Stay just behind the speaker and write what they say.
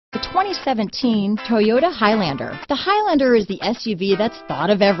2017 Toyota Highlander. The Highlander is the SUV that's thought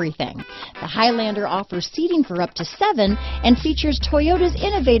of everything. The Highlander offers seating for up to 7 and features Toyota's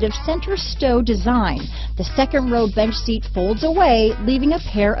innovative center stow design. The second row bench seat folds away, leaving a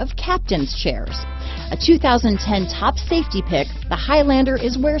pair of captain's chairs. A 2010 top safety pick, the Highlander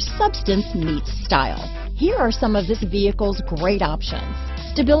is where substance meets style. Here are some of this vehicle's great options: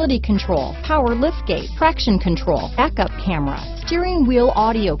 stability control, power liftgate, traction control, backup camera, steering wheel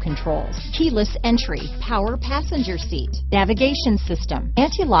audio controls, keyless entry, power passenger seat, navigation system,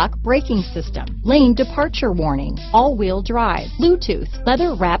 anti-lock braking system, lane departure warning, all-wheel drive, Bluetooth,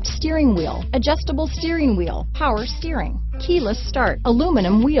 leather-wrapped steering wheel, adjustable steering wheel, power steering, keyless start,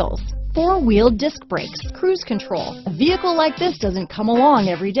 aluminum wheels, 4-wheel disc brakes, cruise control. A vehicle like this doesn't come along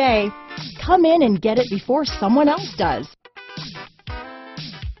every day. Come in and get it before someone else does.